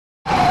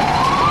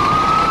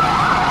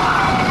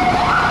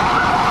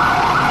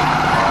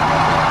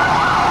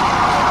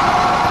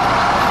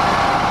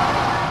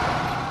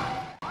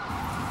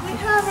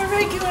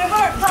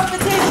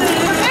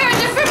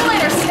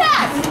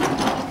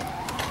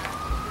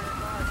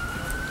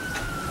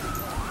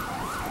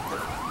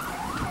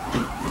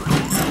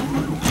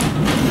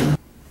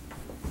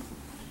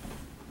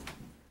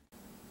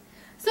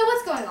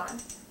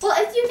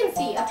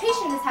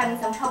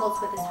having some troubles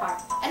with his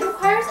heart and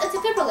requires a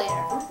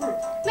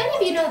defibrillator. Many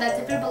of you know that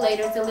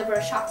defibrillators deliver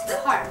a shock to the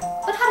heart,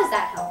 but how does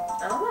that help?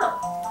 I don't know.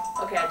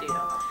 Okay, I do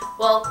know.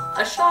 Well,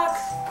 a shock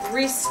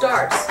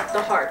restarts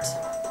the heart.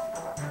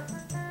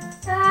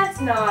 That's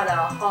not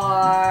a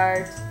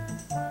heart.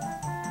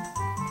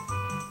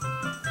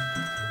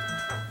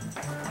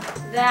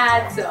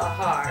 That's a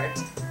heart.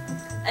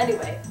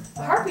 Anyway,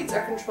 the heartbeats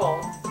are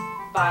controlled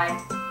by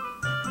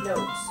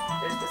nodes.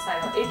 There's the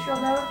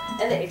sinoatrial node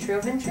and the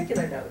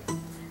atrioventricular node.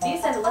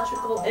 These send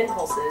electrical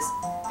impulses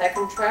that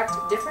contract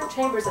different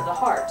chambers of the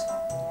heart,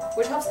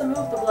 which helps to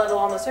move the blood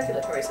along the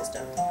circulatory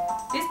system.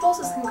 These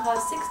pulses can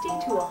cause 60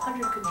 to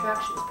 100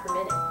 contractions per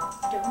minute.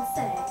 Don't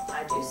say.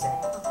 I do say.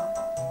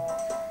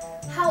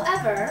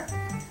 However,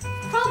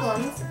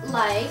 problems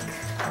like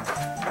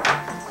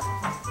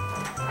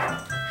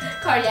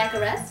cardiac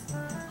arrest,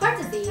 heart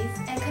disease,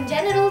 and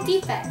congenital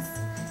defects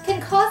can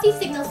cause these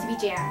signals to be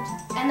jammed,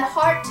 and the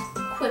heart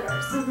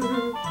quivers,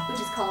 which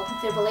is called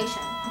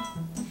fibrillation,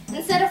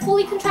 instead of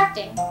fully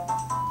contracting.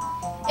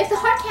 If the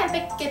heart can't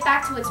get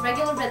back to its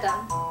regular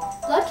rhythm,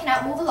 blood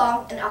cannot move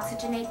along and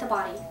oxygenate the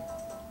body.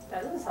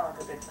 That doesn't sound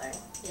like a good thing.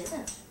 It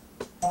isn't.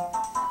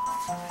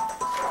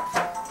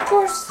 Of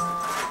course,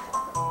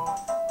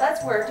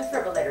 that's where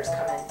defibrillators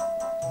come in.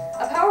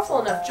 A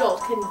powerful enough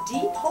jolt can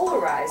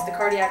depolarize the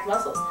cardiac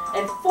muscles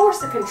and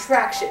force a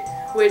contraction,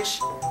 which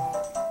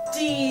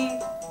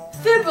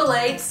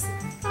defibrillates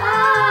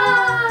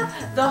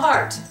the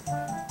heart,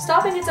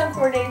 stopping its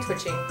uncoordinated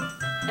twitching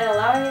and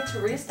allowing it to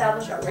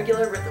reestablish a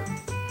regular rhythm.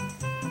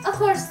 Of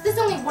course, this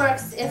only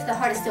works if the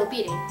heart is still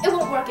beating. It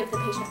won't work if the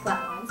patient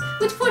flatlines,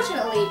 which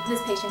fortunately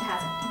this patient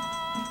hasn't.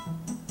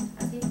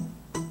 Has he?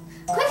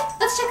 Quick,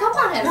 let's check up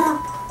on him.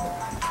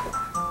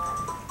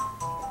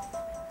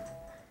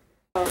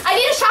 I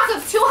need a shock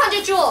of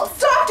 200 joules.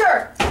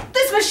 Doctor!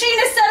 This machine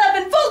is set up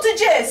in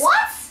voltages!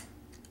 What?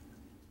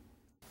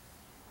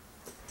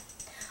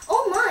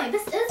 Oh my,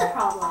 this is a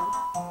problem.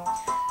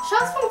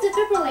 Shocks from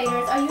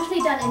defibrillators are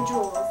usually done in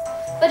joules,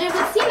 but it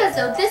would seem as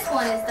though this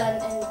one is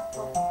done in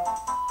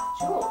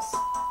Joules.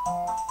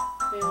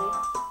 Really?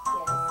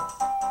 Yes.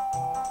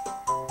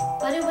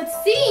 But it would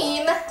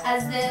seem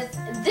as if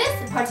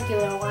this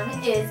particular one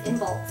is in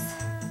volts.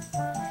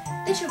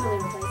 They should really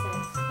replace it.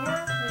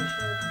 Yeah, they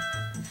should.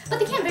 But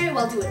they can't very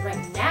well do it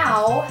right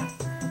now.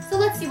 So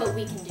let's see what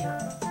we can do.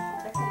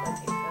 Technically,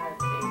 they could.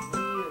 They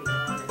really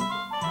wanted to.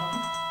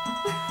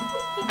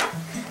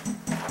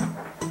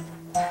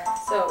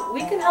 So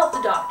we can help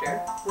the doctor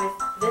with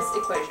this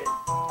equation.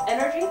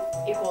 Energy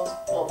equals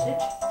voltage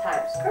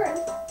times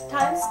current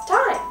times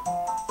time.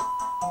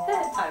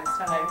 Times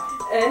time.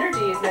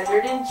 Energy is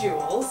measured in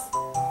joules.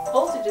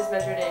 Voltage is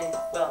measured in,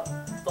 well,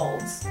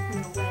 volts.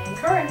 No way.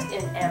 Current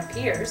in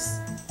amperes,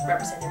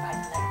 represented by the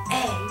letter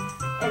A.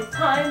 And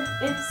time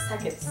in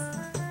seconds.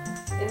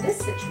 In this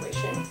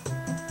situation,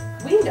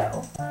 we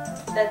know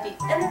that the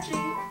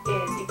energy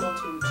is equal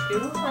to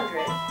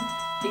 200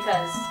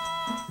 because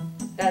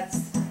that's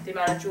the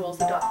amount of joules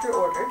the doctor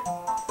ordered.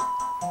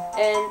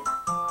 And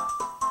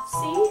C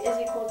is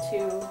equal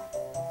to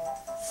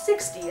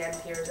 60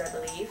 amperes, I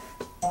believe.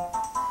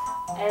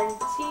 And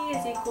T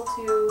is equal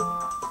to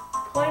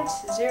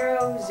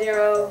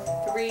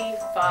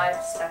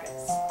 0.0035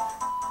 seconds.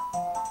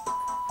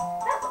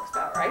 That looks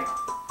about right.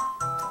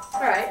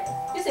 Alright,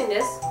 using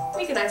this,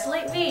 we can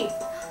isolate V.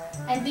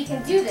 And we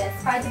can do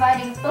this by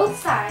dividing both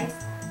sides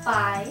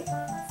by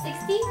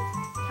 60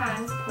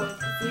 times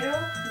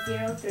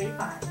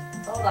 0.0035.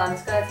 Hold on,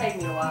 it's gonna take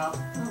me a while.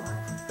 Oh my.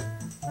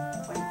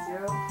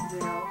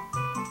 0.0035.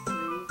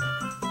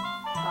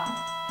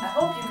 I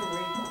hope you can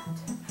read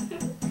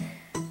that.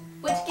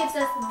 Which gives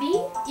us V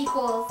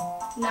equals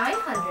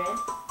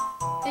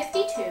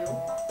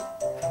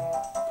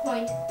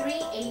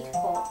 952.38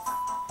 volts.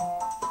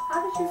 How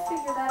did you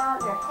figure that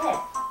out in your head?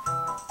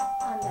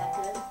 I'm that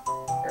good.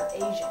 You're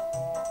Asian.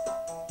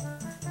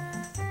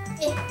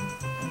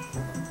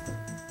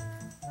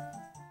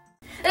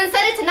 And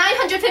set it to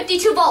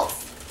 952 volts.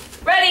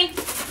 Ready?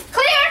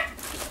 Clear!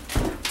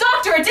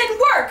 Doctor, it didn't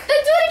work!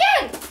 Then do it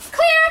again!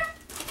 Clear!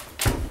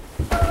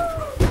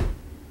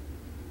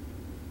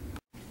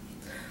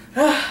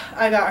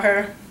 I got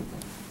her.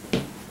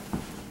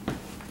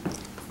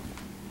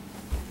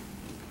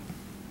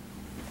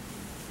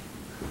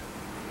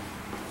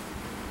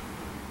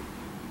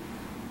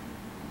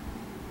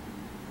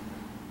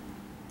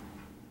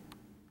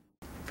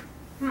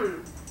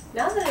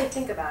 Now that I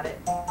think about it,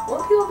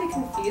 won't people be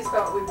confused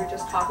about what we were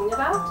just talking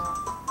about?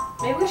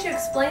 Maybe we should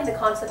explain the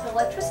concept of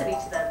electricity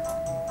to them.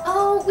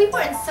 Oh, we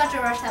were in such a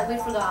rush that we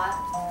forgot.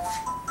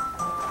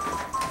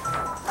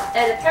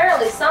 And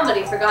apparently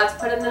somebody forgot to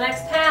put in the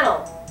next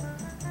panel.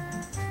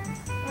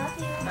 Love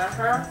you.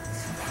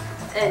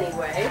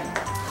 Anyway.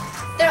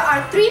 There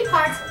are 3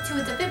 parts to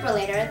a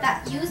defibrillator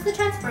that use the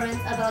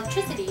transference of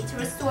electricity to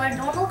restore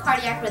normal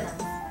cardiac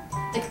rhythms.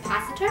 The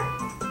capacitor,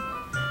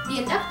 the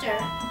inductor,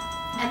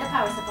 and the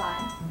power supply.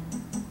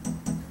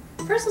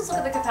 First, let's look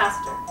at the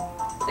capacitor.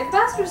 The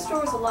capacitor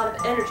stores a lot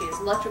of energy as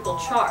electrical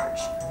charge.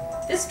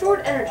 This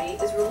stored energy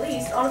is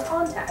released on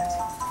contact.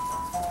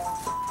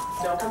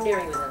 Don't come near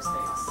me with those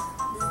things.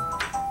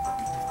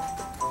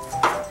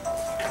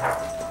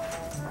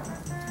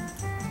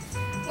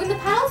 When the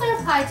paddles are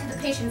applied to the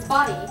patient's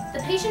body, the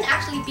patient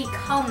actually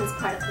becomes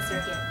part of the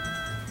circuit.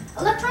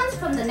 Electrons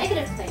from the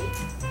negative plate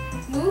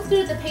move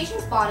through the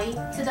patient's body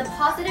to the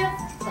positive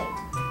plate.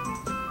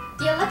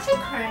 The electric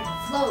current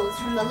flows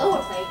from the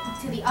lower plate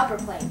to the upper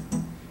plate,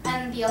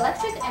 and the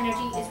electric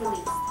energy is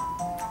released.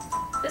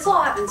 This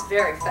all happens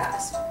very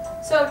fast.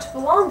 So to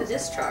prolong the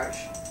discharge,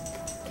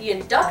 the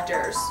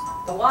inductors,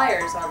 the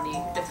wires on the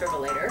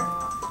defibrillator,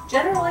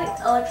 generate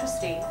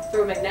electricity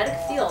through a magnetic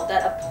field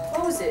that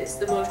opposes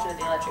the motion of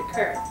the electric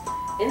current.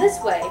 In this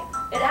way,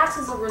 it acts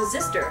as a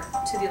resistor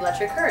to the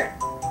electric current.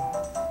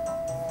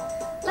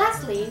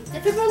 Lastly,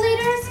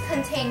 defibrillators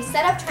contain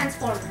setup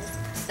transformers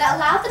that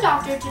allow the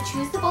doctor to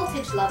choose the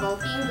voltage level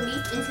being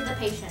released into the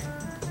patient.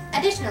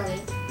 Additionally,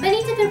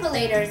 many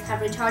defibrillators have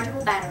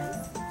rechargeable batteries.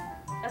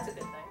 That's a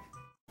good thing.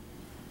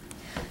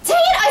 Dang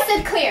it, I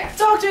said clear!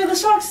 Doctor, the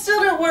shock still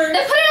didn't work.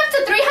 Then put it up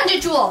to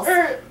 300 joules!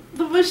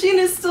 The machine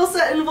is still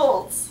set in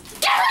volts.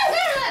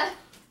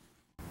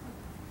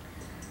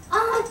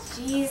 Oh,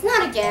 jeez,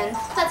 not again.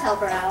 Let's help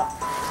her out.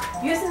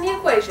 Using the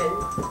equation,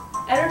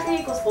 energy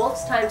equals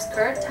volts times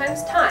current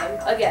times time,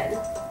 again,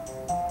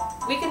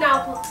 we can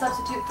now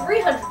substitute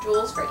 300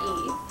 joules for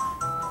E,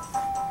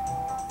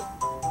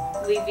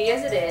 leave V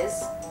as it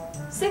is,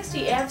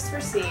 60 amps for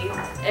C,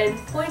 and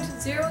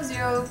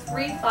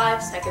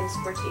 0.0035 seconds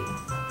for T.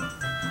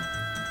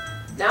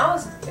 Now,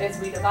 as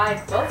we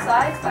divide both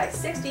sides by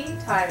 60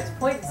 times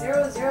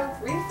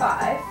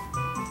 0.0035,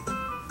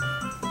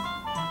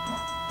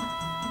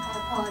 I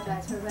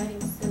apologize for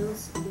writing so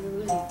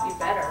slowly. you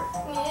better,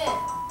 Yeah.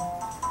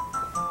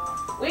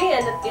 we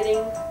end up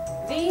getting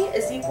V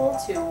is equal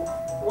to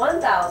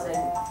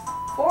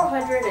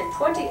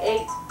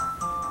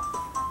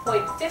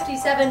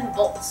 1,428.57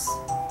 volts.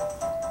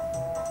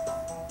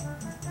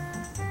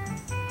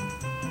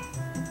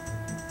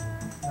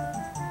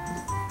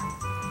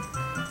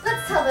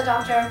 Let's tell the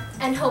doctor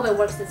and hope it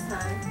works this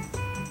time.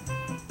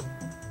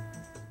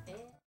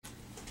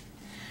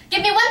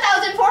 Give me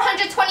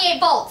 1,428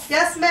 volts.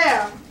 Yes,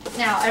 ma'am.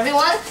 Now,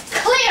 everyone,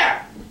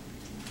 clear!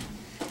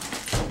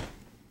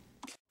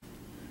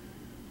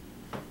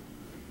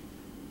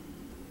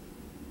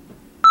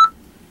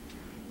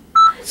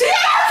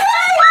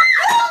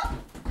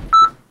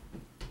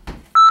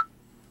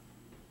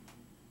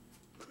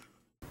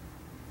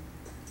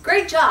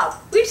 Great job!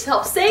 We just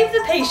helped save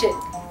the patient!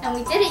 And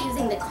we did it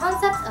using the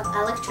concept of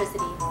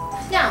electricity.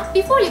 Now,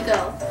 before you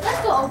go, let's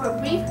go over a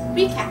brief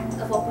recap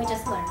of what we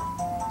just learned.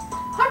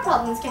 Heart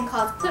problems can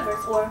cause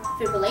quivers or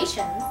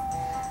fibrillations,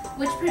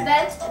 which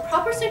prevent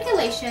proper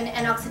circulation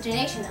and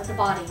oxygenation of the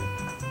body.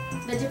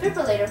 The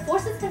defibrillator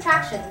forces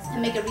contractions to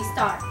make it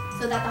restart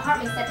so that the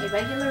heart may set a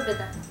regular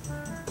rhythm.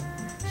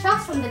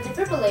 Shocks from the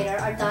defibrillator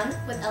are done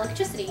with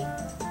electricity.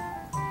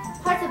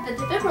 Parts of the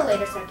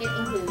defibrillator circuit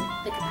include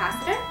the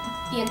capacitor,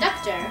 the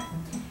inductor,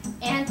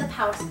 and the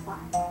power supply.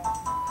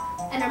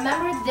 And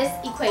remember this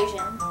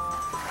equation.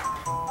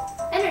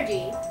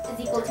 Energy is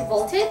equal to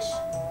voltage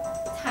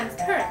times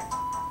current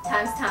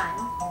times time.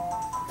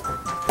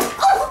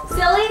 Oh,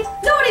 silly!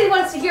 Nobody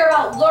wants to hear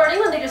about learning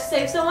when they just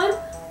save someone.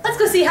 Let's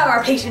go see how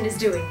our patient is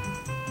doing.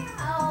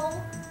 Ow.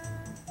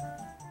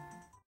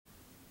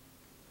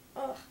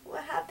 Oh,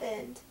 what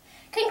happened?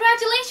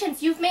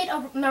 Congratulations, you've made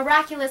a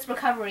miraculous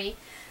recovery.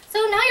 So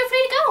now you're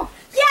free to go.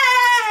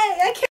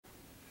 Yay! I can't.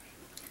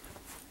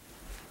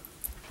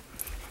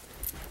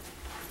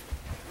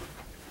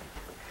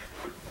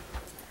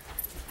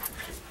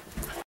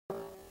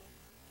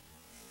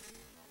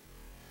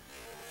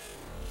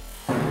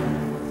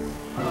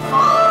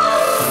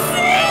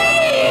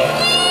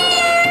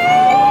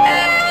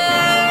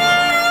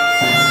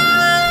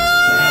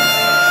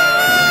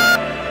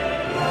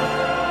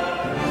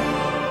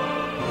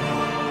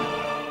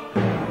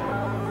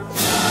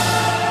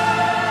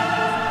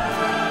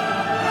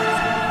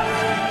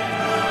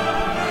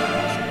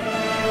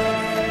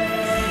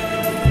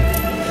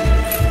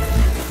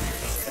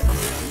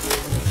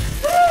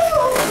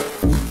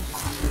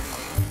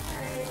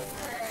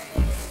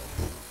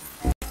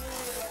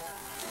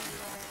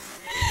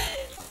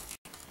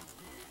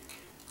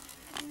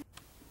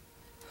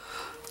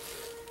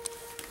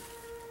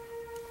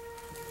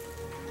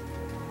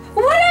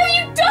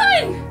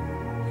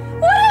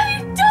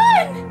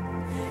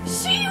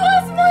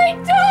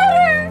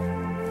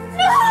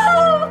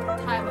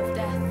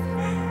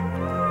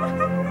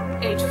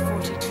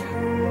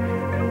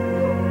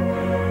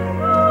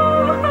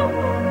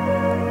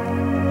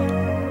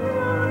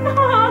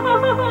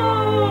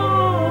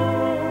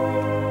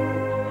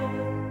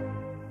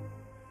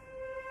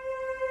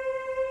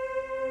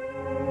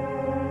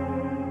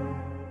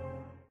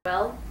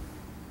 Well,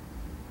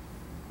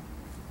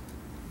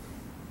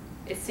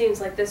 it seems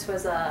like this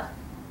was a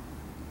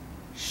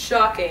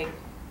shocking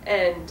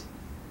and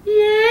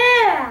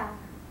yeah.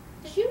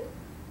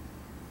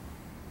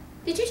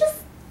 Did you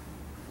just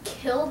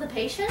kill the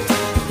patient?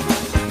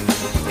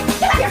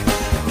 Get out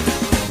here!